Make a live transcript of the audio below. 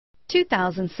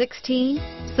2016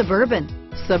 Suburban.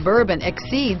 Suburban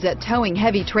exceeds at towing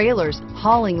heavy trailers,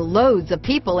 hauling loads of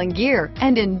people and gear,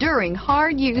 and enduring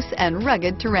hard use and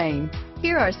rugged terrain.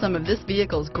 Here are some of this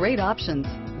vehicle's great options: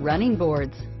 running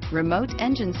boards, remote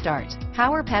engine start,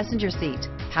 power passenger seat,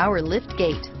 power lift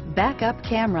gate, backup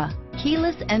camera,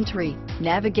 keyless entry,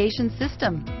 navigation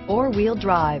system, four-wheel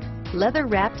drive,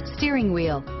 leather-wrapped steering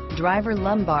wheel, driver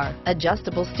lumbar,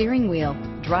 adjustable steering wheel,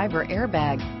 driver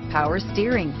airbag, power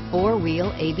steering,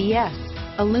 four-wheel ABS,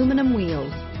 aluminum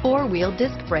wheels, four-wheel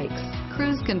disc brakes,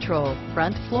 cruise control,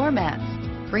 front floor mats,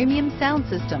 premium sound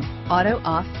system,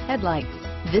 auto-off headlights.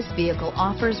 This vehicle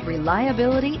offers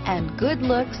reliability and good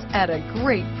looks at a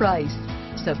great price.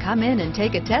 So come in and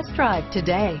take a test drive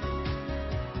today.